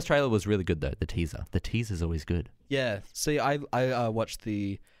 The first trailer was really good though. The teaser. The teaser's always good. Yeah. See, I watched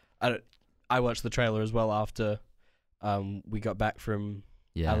I watched the trailer as well after we got back from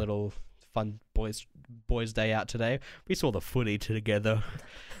our little fun boys day out today. We saw the footy together.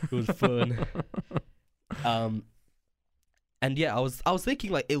 It was fun. And yeah, I was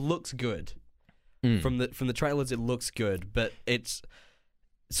thinking, like, it looks good. From the trailers, it looks good, but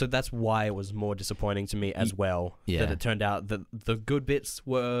so that's why it was more disappointing to me as well. Yeah. That it turned out that the good bits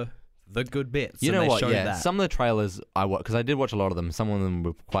were the good bits. You know what? Yeah, that. some of the trailers I watched, because I did watch a lot of them. Some of them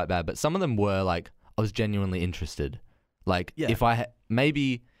were quite bad, but some of them were like, I was genuinely interested. Like, if I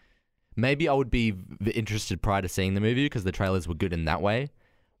maybe I would be interested prior to seeing the movie, because the trailers were good in that way.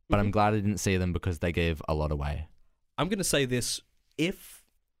 But I'm glad I didn't see them, because they gave a lot away. I'm gonna say this: if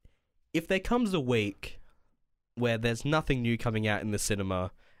there comes a week where there's nothing new coming out in the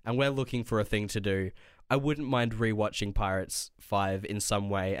cinema and we're looking for a thing to do, I wouldn't mind rewatching Pirates 5 in some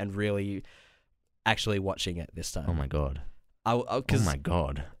way and really actually watching it this time. Oh my god. Oh my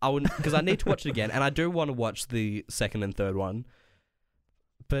god. Because I need to watch it again, and I do want to watch the second and third one.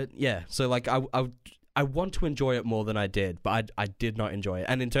 But yeah, so like I want to enjoy it more than I did, but I did not enjoy it.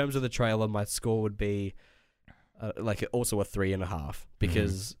 And in terms of the trailer, my score would be like also a 3.5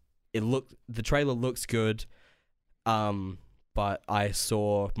 because the trailer looks good, but I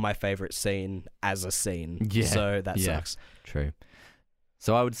saw my favorite scene as a scene, so that sucks. True.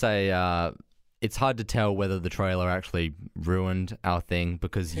 So I would say it's hard to tell whether the trailer actually ruined our thing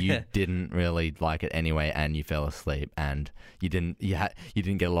because you didn't really like it anyway, and you fell asleep, and you didn't get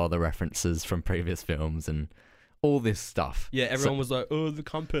a lot of the references from previous films and all this stuff. Yeah, everyone was like, "Oh, the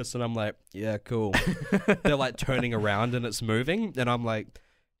compass," and I'm like, "Yeah, cool." They're like turning around and it's moving, and I'm like,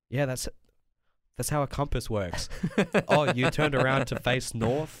 "Yeah, that's how a compass works." Oh, you turned around to face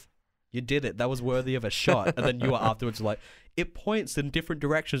north. You did it. That was worthy of a shot. And then you were afterwards like, it points in different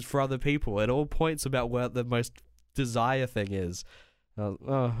directions for other people. It all points about where the most desire thing is.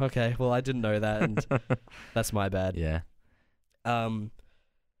 Oh, okay. Well, I didn't know that, and that's my bad. Yeah.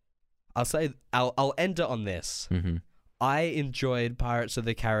 I'll say I'll end it on this. Mm-hmm. I enjoyed Pirates of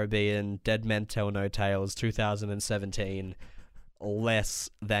the Caribbean, Dead Men Tell No Tales 2017 less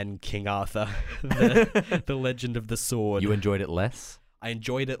than King Arthur, the Legend of the Sword. You enjoyed it less? I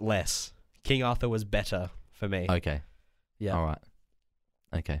enjoyed it less. King Arthur was better for me. Okay. Yeah. All right.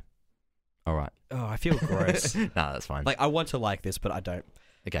 Okay. All right. Oh, I feel gross. No, that's fine. Like, I want to like this, but I don't.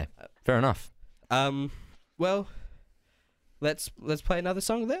 Okay. Fair enough. Well, let's play another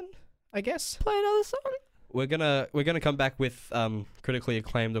song then, I guess. Play another song? We're gonna come back with critically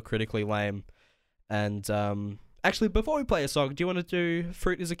acclaimed or critically lame. And actually, before we play a song, do you want to do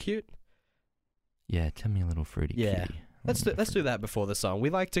Fruit is a Cute? Yeah, tell me a little fruity cutie. Let's do that before the song.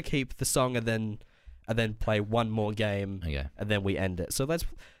 We like to keep the song and then play one more game. Okay. And then we end it. So let's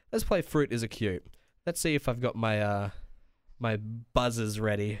play Fruit is a Cute. Let's see if I've got my my buzzers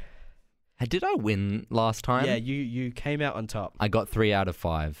ready. Hey, did I win last time? Yeah, you came out on top. I got 3 out of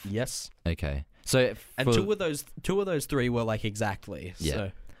 5. Yes. Okay. So And two of those 3 were like exactly. Yeah.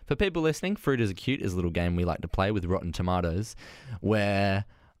 So. For people listening, Fruit is a Cute is a little game we like to play with Rotten Tomatoes, where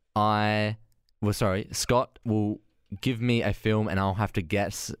Scott will give me a film and I'll have to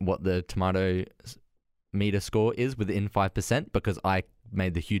guess what the tomato meter score is within 5% because I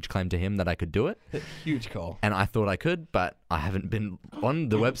made the huge claim to him that I could do it. Huge call. And I thought I could, but I haven't been on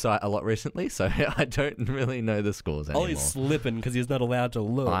the website a lot recently, so I don't really know the scores anymore. Ollie's slipping because he's not allowed to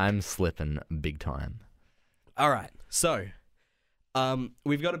look. I'm slipping big time. All right. So,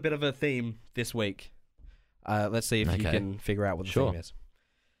 we've got a bit of a theme this week. Let's see if you can figure out what the theme is.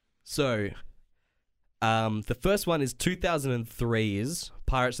 So, the first one is 2003's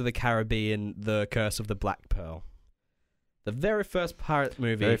Pirates of the Caribbean: The Curse of the Black Pearl. The very first pirate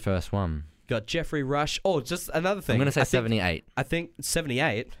movie. Very first one. Got Jeffrey Rush. Oh, just another thing. I'm going to say 78. I think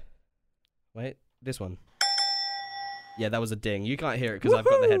 78. Wait, this one. Yeah, that was a ding. You can't hear it because I've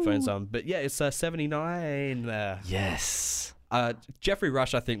got the headphones on. But yeah, it's 79. Yes. Jeffrey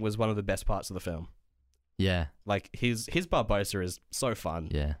Rush, I think, was one of the best parts of the film. Yeah. Like, his Barbossa is so fun.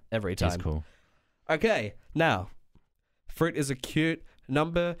 Yeah. Every time. He's cool. Okay, now, Fruit is a Cute.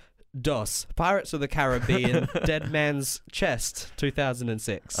 Number dos. Pirates of the Caribbean, Dead Man's Chest,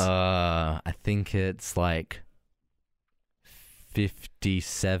 2006. I think it's like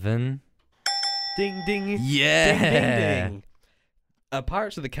 57. Ding, ding. Yeah. Ding, ding, ding.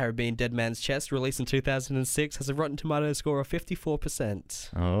 Pirates of the Caribbean, Dead Man's Chest, released in 2006, has a Rotten Tomatoes score of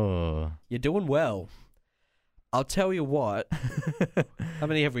 54%. Oh. You're doing well. I'll tell you what. How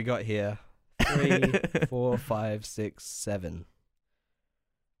many have we got here? 3, 4, 5, 6, 7.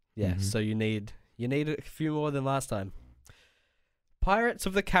 Yeah, so you need a few more than last time. Pirates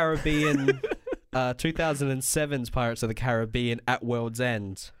of the Caribbean, 2007's Pirates of the Caribbean at World's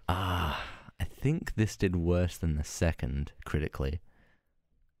End. I think this did worse than the second critically.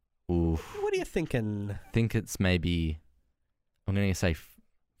 Oof. What are you thinking? I think it's maybe, I'm going to say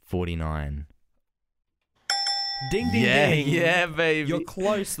 49. Ding, ding, ding. Yeah, baby. You're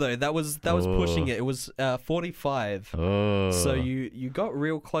close, though. That was pushing it. It was 45. Oh. So you got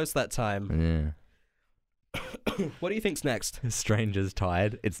real close that time. Yeah. What do you think's next? Strangers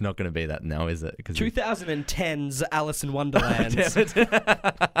Tied. It's not going to be that now, is it? 2010's Alice in Wonderland. Damn it.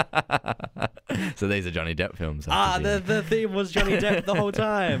 So these are Johnny Depp films. The theme was Johnny Depp the whole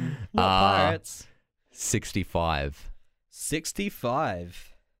time. Not pirates. 65.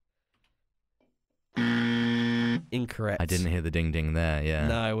 65. Incorrect. I didn't hear the ding ding there. Yeah.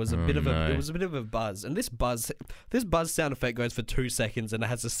 No, it was a bit of a buzz, and this buzz sound effect goes for 2 seconds, and it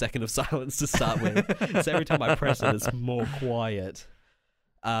has a second of silence to start with. So every time I press it, it's more quiet.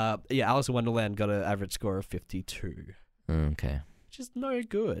 Yeah, Alice in Wonderland got an average score of 52. Okay. Which is no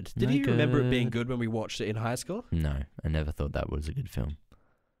good. Did No you remember it good. being good when we watched it in high school? No, I never thought that was a good film.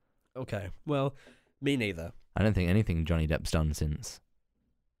 Okay, well, me neither. I don't think anything Johnny Depp's done since.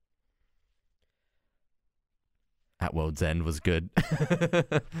 At World's End was good.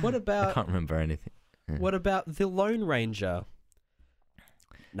 What I about can't remember anything. what about The Lone Ranger?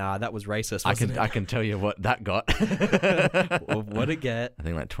 Nah, that was racist. I Wasn't can tell you what that got. it? Well, what'd it get? I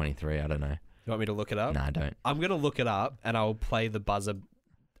think like 23. I don't know. You want me to look it up? No, I don't. I'm gonna look it up and I'll play the buzzer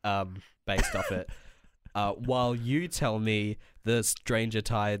based off it. While you tell me the Stranger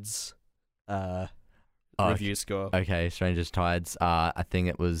Tides review score. Okay, Stranger's Tides. I think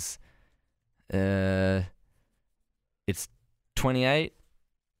it was. It's 28.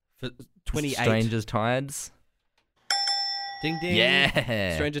 For 28. Stranger's Tides. Ding ding.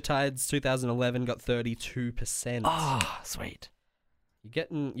 Yeah. Stranger Tides 2011 got 32%. Oh, sweet. You're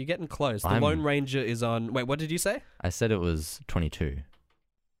getting close. The I'm- Lone Ranger is on. Wait, what did you say? I said it was 22.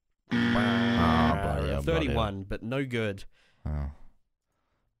 bloody hell, 31, but no good. Oh.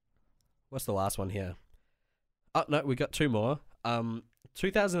 What's the last one here? Oh no, we got two more.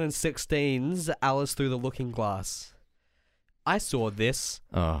 2016's Alice Through the Looking Glass. I saw this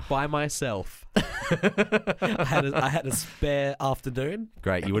Oh. by myself. I had a spare afternoon.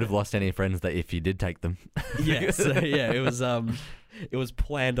 Great. You would have lost any friends that if you did take them. Yeah, so yeah, it was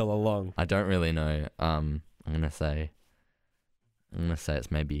planned all along. I don't really know. I'm gonna say it's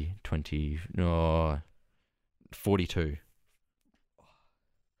maybe 20 or 42.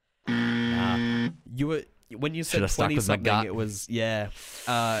 You were when you said Should've stuck 20 with my something. gut. It was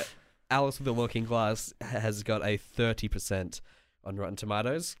Alice with the Looking Glass has got a 30% on Rotten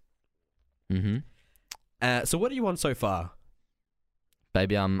Tomatoes. Mm-hmm. So what are you on so far?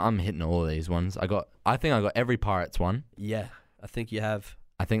 Baby, I'm hitting all of these ones. I think I got every Pirates one. Yeah, I think you have.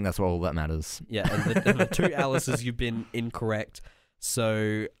 I think that's all that matters. Yeah, and the two Alice's you've been incorrect.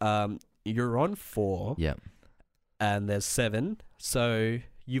 So you're on 4. Yep. And there's 7. So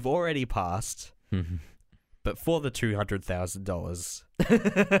you've already passed. But for the $200,000,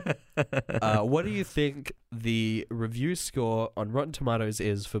 what do you think the review score on Rotten Tomatoes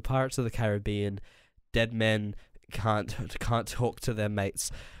is for Pirates of the Caribbean? Dead men can't talk to their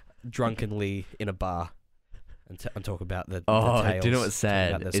mates drunkenly in a bar and talk about the Oh, tales, do you know what's talk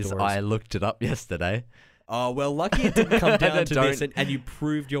about sad? their Is stories. I looked it up yesterday. Oh, well, lucky it didn't come down to this, Don't- and you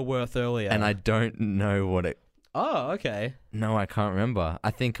proved your worth earlier. And I don't know what it... Oh, okay. No, I can't remember.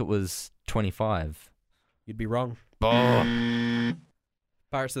 I think it was 25. You'd be wrong. Oh.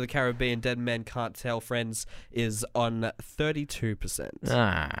 Pirates of the Caribbean, Dead Men Can't Tell Friends is on 32%.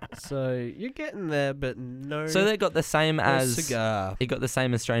 Ah. So you're getting there, but no. So they got the same no as... cigar. It got the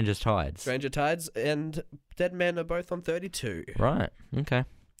same as Stranger's Tides. Stranger Tides and Dead Men are both on 32. Right. Okay.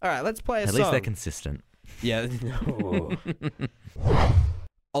 All right, let's play a At song. least they're consistent. Yeah.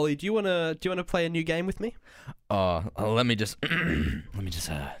 Ollie, do you wanna play a new game with me? Let me just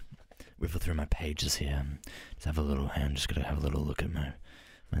riffle through my pages here. Just have a little hand. Just gotta have a little look at my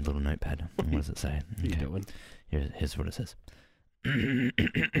little notepad. What does it say? What are you doing? Here's what it says.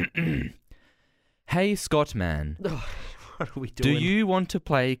 Hey, Scott man. What are we Do doing? you want to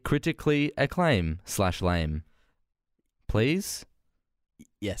play critically acclaim/lame? Please?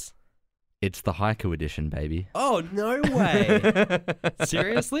 Yes. It's the haiku edition, baby. Oh, no way.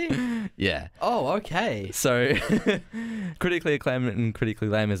 Seriously? Yeah. Oh, okay. So, critically acclaimed and critically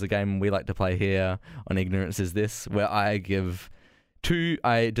lame is a game we like to play here on Ignorance Is This, where I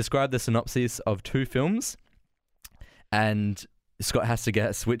describe the synopsis of 2 films, and Scott has to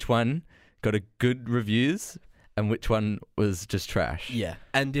guess which one got a good reviews and which one was just trash. Yeah.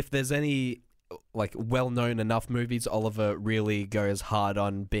 And if there's any like well-known enough movies, Oliver really goes hard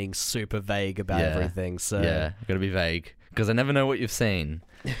on being super vague about Yeah. everything. So Yeah, gotta be vague, because I never know what you've seen.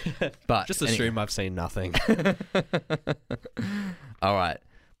 But just assume I've seen nothing. All right.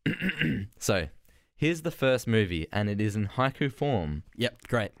 So, here's the first movie, and it is in haiku form. Yep,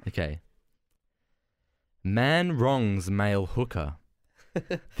 great. Okay. Man wrongs male hooker.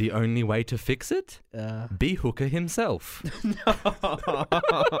 The only way to fix it? Be hooker himself.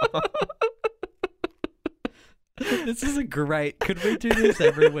 This is a great. Could we do this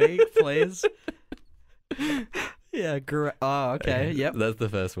every week, please? Yeah, great. Oh, okay. Yep. That's the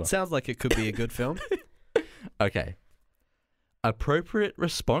first one. Sounds like it could be a good film. Okay. Appropriate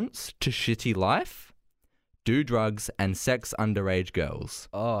response to shitty life? Do drugs and sex underage girls.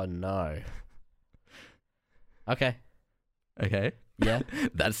 Oh no. Okay. Okay. Yeah.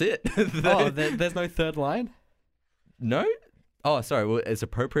 That's it. Oh, there's no third line? No? Oh, sorry. Well, it's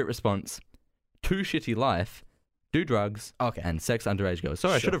appropriate response to shitty life, do drugs, Okay. and sex underage girls.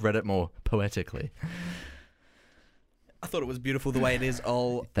 Sorry, I Sure. should have read it more poetically. I thought it was beautiful the way it is.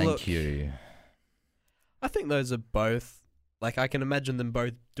 Thank you. I think those are both, like, I can imagine them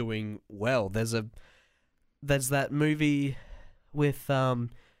both doing well. There's that movie with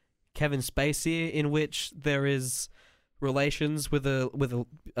Kevin Spacey, in which there is relations with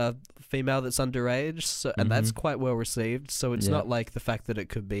a female that's underage, so, and that's quite well received. So it's not like the fact that it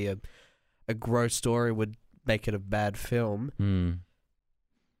could be a gross story would make it a bad film.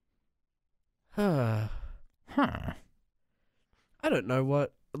 Huh. I don't know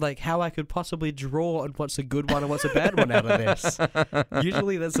how I could possibly draw on what's a good one and what's a bad one out of this.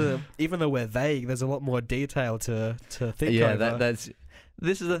 Usually even though we're vague, there's a lot more detail to think over.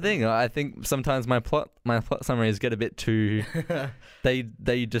 This is the thing. I think sometimes my plot summaries get a bit too.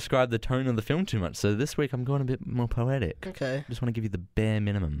 They describe the tone of the film too much. So this week I'm going a bit more poetic. Okay. Just want to give you the bare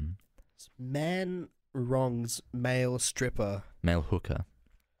minimum. Man wrongs male stripper. Male hooker.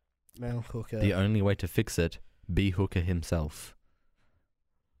 Male hooker. The only way to fix it, be hooker himself.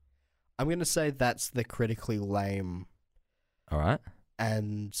 I'm going to say that's the critically lame. All right.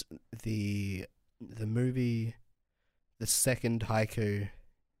 And the movie, the second haiku,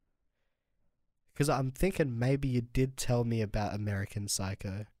 because I'm thinking maybe you did tell me about American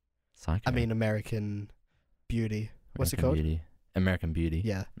Psycho. American Beauty. What's it called? American Beauty.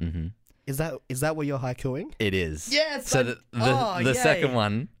 Yeah. Mm-hmm. Is that what you're haikuing? It is. Yes. So the second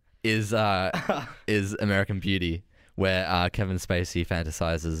one is American Beauty, where Kevin Spacey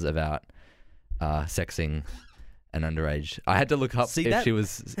fantasizes about sexing an underage. I had to look up if she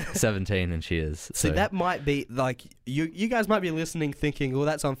was 17, and she is. See, that might be like you guys might be listening thinking, well,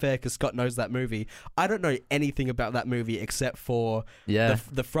 that's unfair because Scott knows that movie. I don't know anything about that movie except for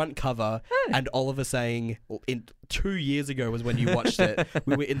the front cover and Oliver saying 2 years ago was when you watched it.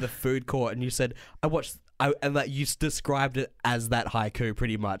 We were in the food court and you said, and that you described it as that haiku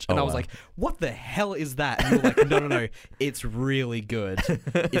pretty much. And I was like, what the hell is that? And you were like, no, it's really good.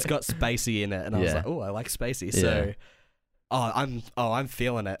 It's got Spacey in it. And I was like, oh, I like Spacey. So, I'm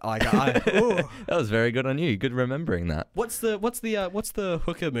feeling it. Like, that was very good on you. Good remembering that. What's the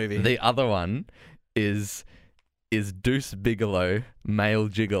hooker movie? The other one is Deuce Bigalow, Male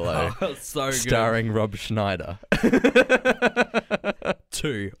Gigolo, so good. Starring Rob Schneider.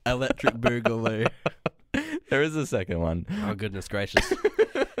 2, Electric Boogaloo. There is a second one. Oh, goodness gracious.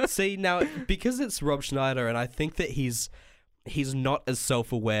 See, now, because it's Rob Schneider, and I think that he's not as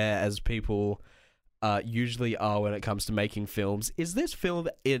self-aware as people usually are when it comes to making films. Is this film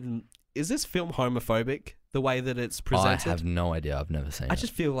homophobic, the way that it's presented? I have no idea. I've never seen it. I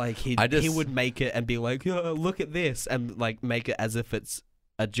just feel like he would make it and be like, oh, look at this, and like make it as if it's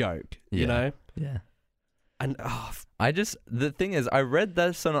a joke, you know? Yeah. And the thing is, I read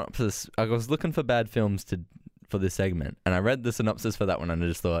the synopsis. I was looking for bad films for this segment, and I read the synopsis for that one, and I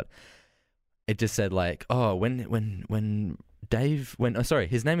just thought, it just said like, oh, when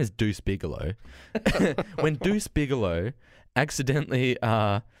his name is Deuce Bigalow. When Deuce Bigalow accidentally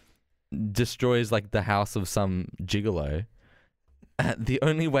destroys like the house of some gigolo, the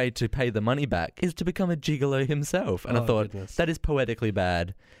only way to pay the money back is to become a gigolo himself. And I thought, that is poetically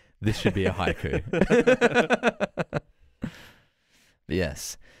bad. This should be a haiku.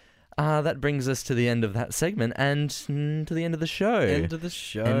 Yes. That brings us to the end of that segment and to the end of the show. End of the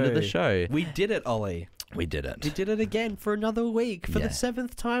show. We did it, Ollie. We did it. We did it again for another week. For the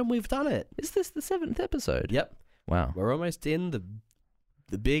 7th time we've done it. Is this the 7th episode? Yep. Wow. We're almost in the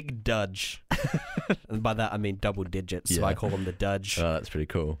big dudge. And by that I mean double digits, so I call them the dudge. Oh, that's pretty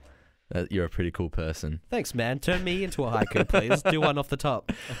cool. You're a pretty cool person. Thanks, man. Turn me into a haiku, please. Do one off the top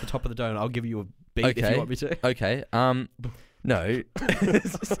of the dome. I'll give you a beat if you want me to. Okay. No.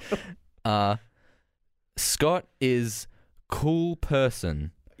 Scott is cool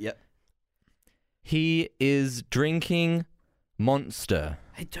person. Yep. He is drinking Monster.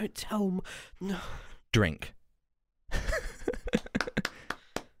 Hey, don't tell him. No. Drink.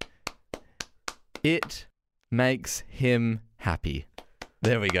 It makes him happy.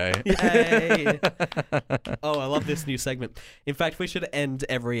 There we go. Yay. Oh, I love this new segment. In fact, we should end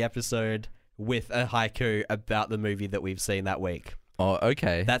every episode with a haiku about the movie that we've seen that week. Oh,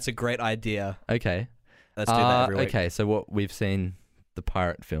 okay. That's a great idea. Okay. Let's do that every week. Okay, so what we've seen the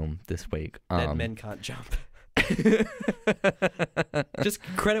pirate film this week. Dead Men Can't Jump. Just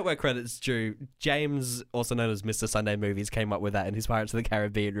credit where credit's due. James, also known as Mr. Sunday Movies, came up with that in his Pirates of the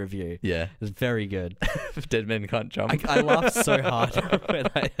Caribbean review. Yeah. It was very good. Dead Men Can't Jump. I laughed so hard when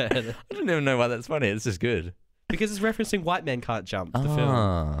I heard it. I don't even know why that's funny. It's just good. Because it's referencing White Men Can't Jump, the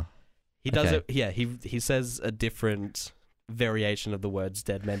film. He does it. Yeah, he says a different variation of the words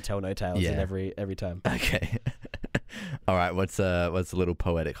 "dead men tell no tales" in every time. Okay. All right. What's a little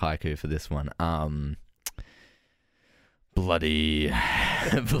poetic haiku for this one? Bloody. All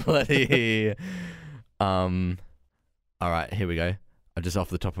right. Here we go. Just off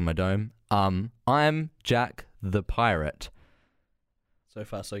the top of my dome. I'm Jack the pirate. So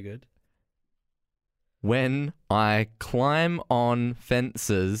far, so good. When I climb on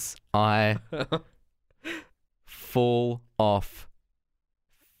fences, I fall off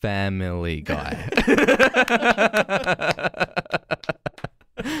Family Guy.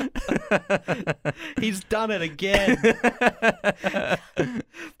 He's done it again.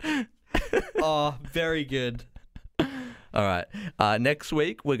 Oh, very good. All right. Next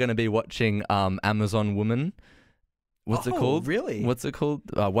week, we're going to be watching Amazon Woman. What's it called? Really? What's it called?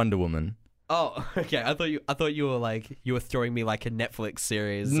 Wonder Woman. Oh, okay. I thought you were throwing me like a Netflix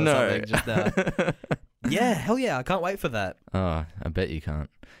series or No. something just now. Yeah, hell yeah. I can't wait for that. Oh, I bet you can't.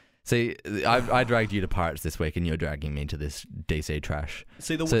 See, I dragged you to Pirates this week, and you're dragging me to this DC trash.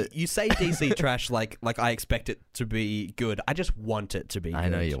 See, So- you say DC trash like I expect it to be good. I just want it to be good. I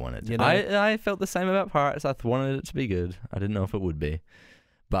know you wanted to. You know? I felt the same about Pirates. I wanted it to be good. I didn't know if it would be.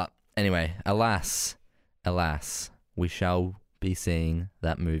 But anyway, alas, we shall be seeing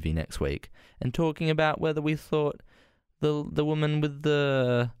that movie next week and talking about whether we thought the woman with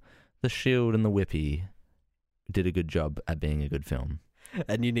the shield and the whippy did a good job at being a good film.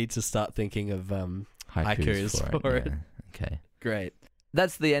 And you need to start thinking of Haikus for it. Yeah. Okay. Great.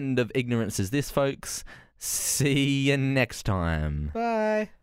 That's the end of Ignorance Is This, folks. See you next time. Bye.